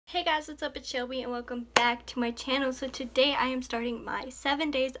Hey guys, what's up? It's Shelby and welcome back to my channel. So today I am starting my 7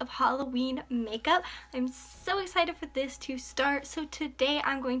 days of Halloween makeup. I'm so excited for this to start. So today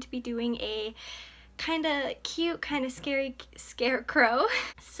I'm going to be doing a kind of cute, kind of scary scarecrow.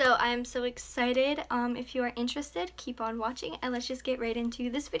 So I'm so excited. If you are interested, keep on watching and let's just get right into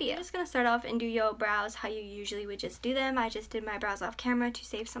this video. I'm just gonna start off and do your brows how you usually would just do them. I just did my brows off camera to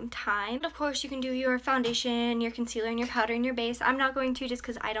save some time. And of course you can do your foundation, your concealer, and your powder and your base. I'm not going to just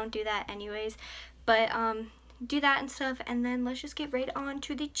because I don't do that anyways, but do that and stuff, and then let's just get right on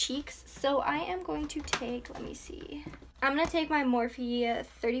to the cheeks. So I am going to take, let me see, I'm going to take my Morphe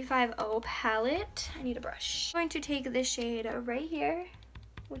 350 palette. I need a brush. I'm going to take this shade right here,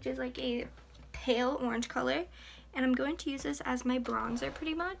 which is like a pale orange color, and I'm going to use this as my bronzer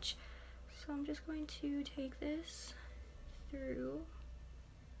pretty much. So I'm just going to take this through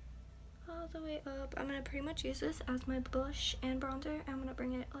all the way up. I'm going to pretty much use this as my blush and bronzer. I'm going to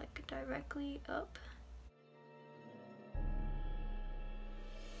bring it like directly up.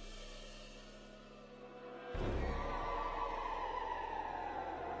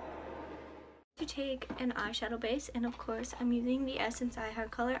 To take an eyeshadow base, and of course I'm using the Essence Eye Hair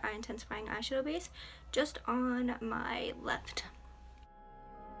Color Eye Intensifying Eyeshadow Base just on my left.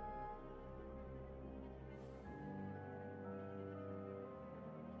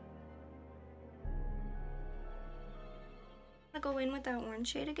 I'm gonna go in with that orange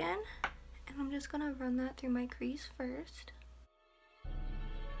shade again, and I'm just gonna run that through my crease first.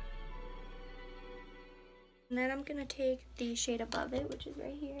 And then I'm gonna take the shade above it, which is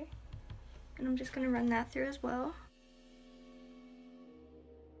right here, and I'm just going to run that through as well.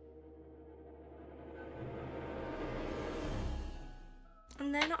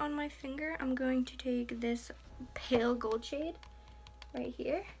 And then on my finger, I'm going to take this pale gold shade right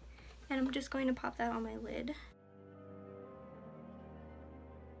here, and I'm just going to pop that on my lid.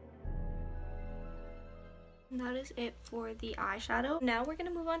 And that is it for the eyeshadow. Now we're going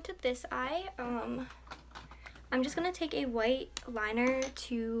to move on to this eye. I'm just going to take a white liner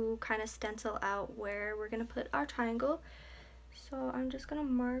to kind of stencil out where we're going to put our triangle. So I'm just going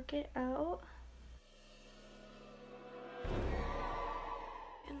to mark it out.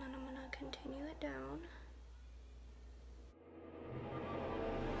 And then I'm going to continue it down.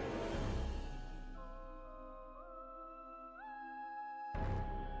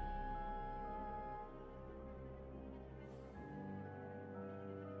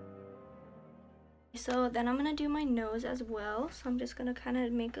 So then I'm gonna do my nose as well. So I'm just gonna kind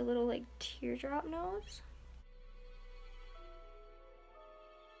of make a little like teardrop nose.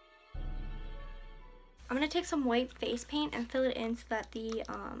 I'm gonna take some white face paint and fill it in so that the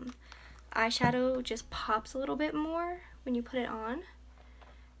eyeshadow just pops a little bit more when you put it on.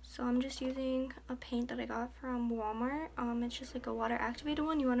 So I'm just using a paint that I got from Walmart. It's just like a water activated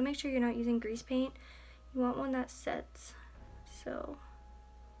one. You want to make sure you're not using grease paint. You want one that sets. So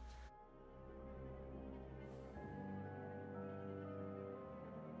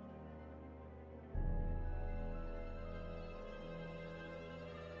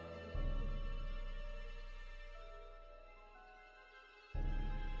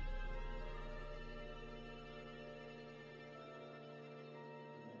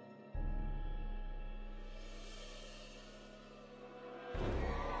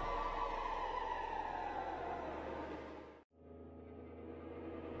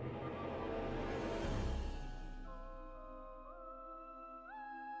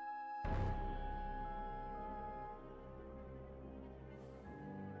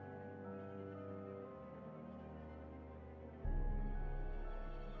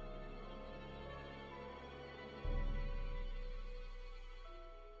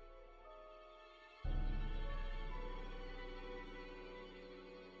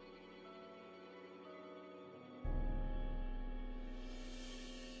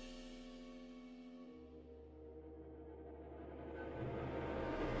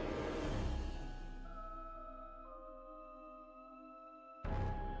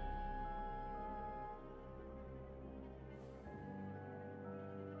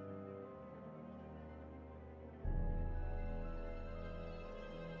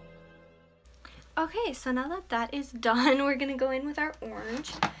okay, so now that that is done, we're gonna go in with our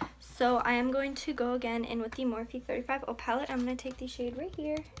orange. So I am going to go again in with the Morphe 350 palette. I'm gonna take the shade right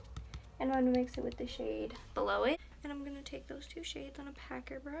here, and I'm gonna mix it with the shade below it. And I'm gonna take those two shades on a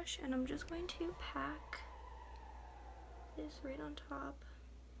packer brush, and I'm just going to pack this right on top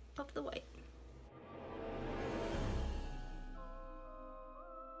of the white.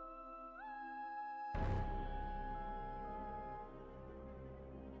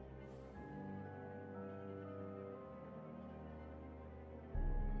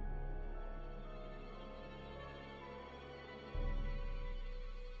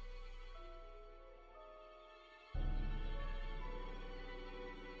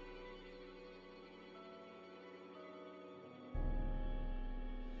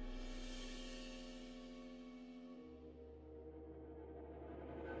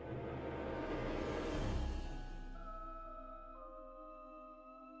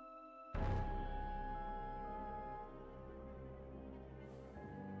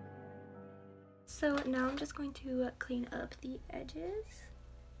 So now I'm just going to clean up the edges.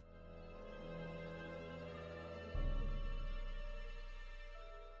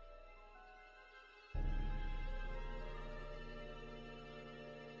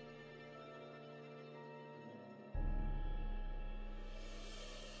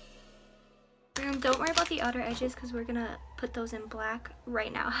 Don't worry about the outer edges because we're gonna put those in black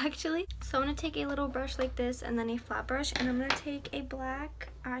right now actually. So I'm gonna take a little brush like this and then a flat brush, and I'm gonna take a black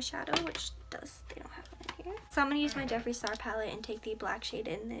eyeshadow, which they don't have one in here. So I'm gonna use my Jeffree Star palette and take the black shade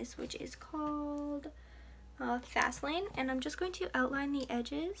in this, which is called Fast Lane, and I'm just going to outline the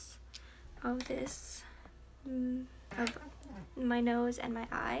edges of this, of my nose and my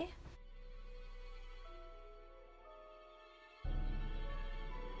eye.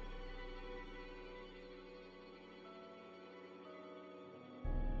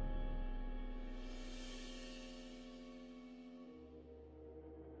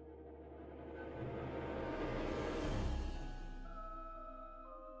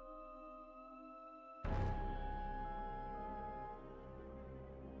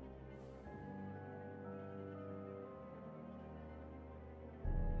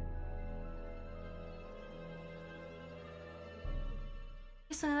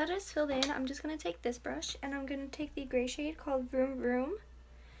 So now that it's filled in, I'm just going to take this brush and I'm going to take the gray shade called Vroom Vroom,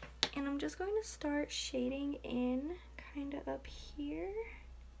 and I'm just going to start shading in kind of up here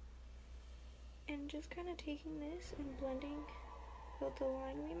and just kind of taking this and blending out the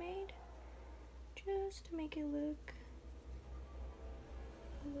line we made just to make it look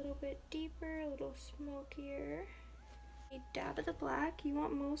a little bit deeper, a little smokier. A dab of the black. You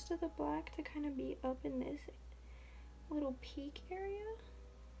want most of the black to kind of be up in this little peak area.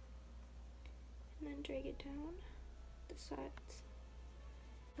 And then drag it down the sides.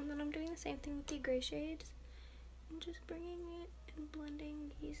 And then I'm doing the same thing with the gray shades and just bringing it and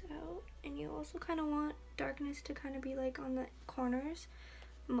blending these out. And you also kind of want darkness to kind of be like on the corners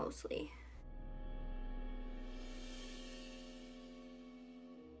mostly.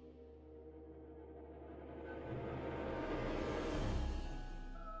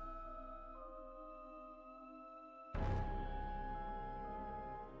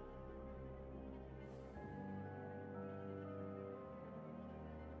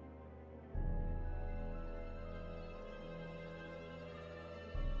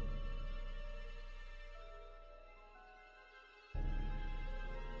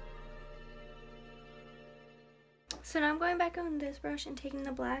 So now I'm going back on this brush and taking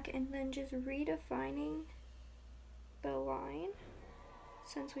the black and then just redefining the line.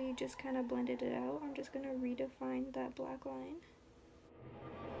 Since we just kind of blended it out, I'm just going to redefine that black line.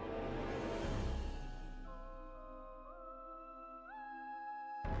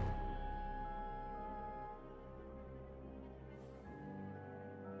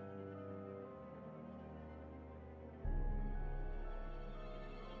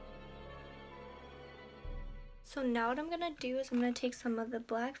 So now what I'm going to do is I'm going to take some of the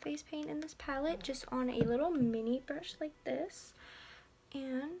black face paint in this palette just on a little mini brush like this.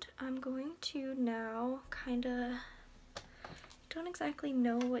 And I'm going to now kind of, don't exactly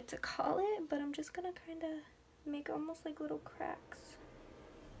know what to call it, but I'm just going to kind of make almost like little cracks.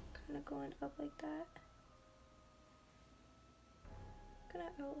 Kind of going up like that. I'm going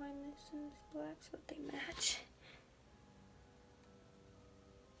to outline this in this black so that they match.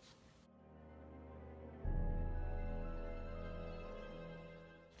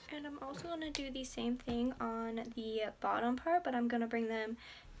 And I'm also going to do the same thing on the bottom part, but I'm going to bring them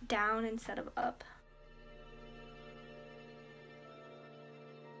down instead of up.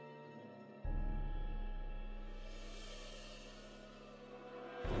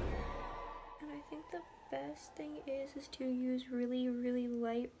 And I think the best thing is to use really, really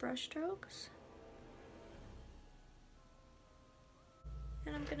light brush strokes.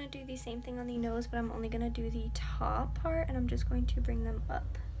 And I'm going to do the same thing on the nose, but I'm only going to do the top part, and I'm just going to bring them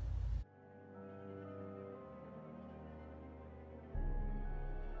up.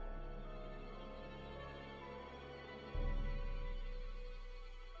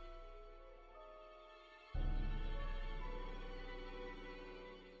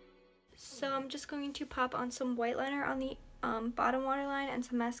 So I'm just going to pop on some white liner on the bottom waterline and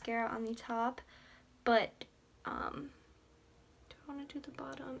some mascara on the top, but do I want to do the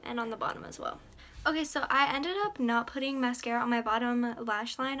bottom and on the bottom as well? Okay, so I ended up not putting mascara on my bottom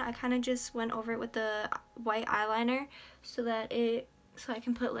lash line. I kind of just went over it with the white eyeliner so I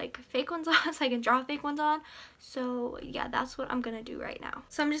can put like fake ones on, so I can draw fake ones on. So yeah, that's what I'm gonna do right now.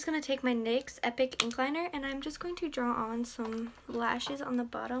 So I'm just gonna take my NYX Epic ink liner and I'm just going to draw on some lashes on the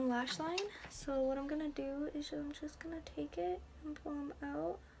bottom lash line. So what I'm gonna do is I'm just gonna take it and pull them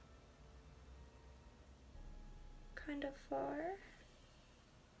out. kind of far.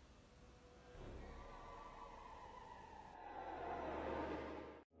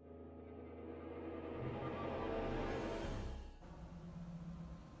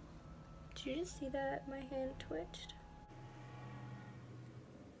 Did you just see that my hand twitched?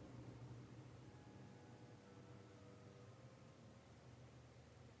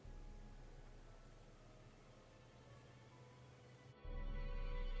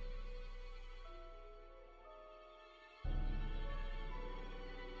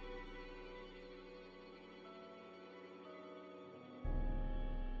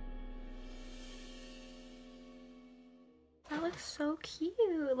 That looks so cute.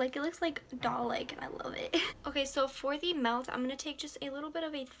 Like, it looks like doll-like and I love it. Okay, so for the mouth, I'm gonna take just a little bit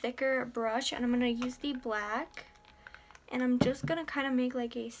of a thicker brush and I'm gonna use the black. And I'm just gonna kind of make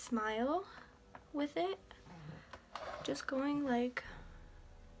like a smile with it. Just going like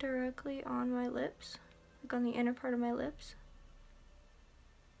directly on my lips, like on the inner part of my lips.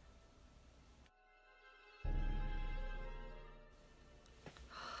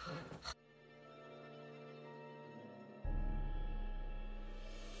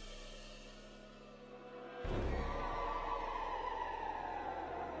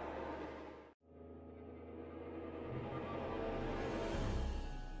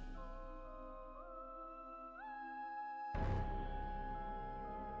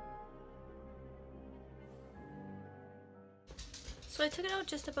 So I took it out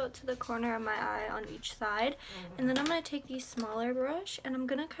just about to the corner of my eye on each side. And then I'm going to take the smaller brush and I'm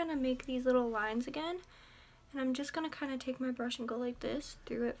going to kind of make these little lines again. And I'm just going to kind of take my brush and go like this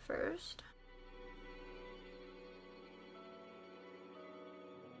through it first.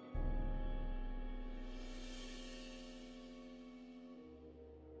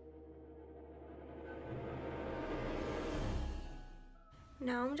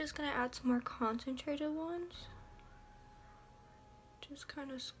 Now I'm just going to add some more concentrated ones. Just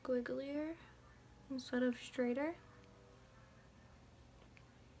kind of squigglier instead of straighter.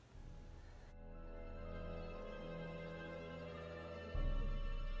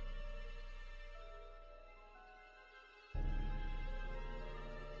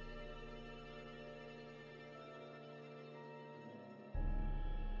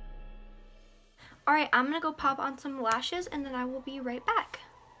 Alright, I'm gonna go pop on some lashes and then I will be right back.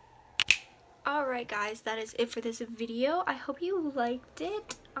 Alright guys, that is it for this video. I hope you liked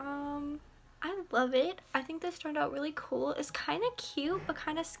it. I love it. I think this turned out really cool. It's kind of cute but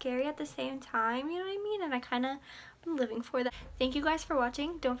kind of scary at the same time, you know what I mean? And I'm living for that. Thank you guys for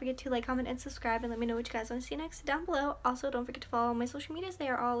watching. Don't forget to like, comment, and subscribe, and let me know what you guys want to see next down below. Also, don't forget to follow my social medias. They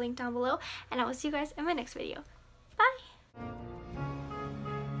are all linked down below, and I will see you guys in my next video.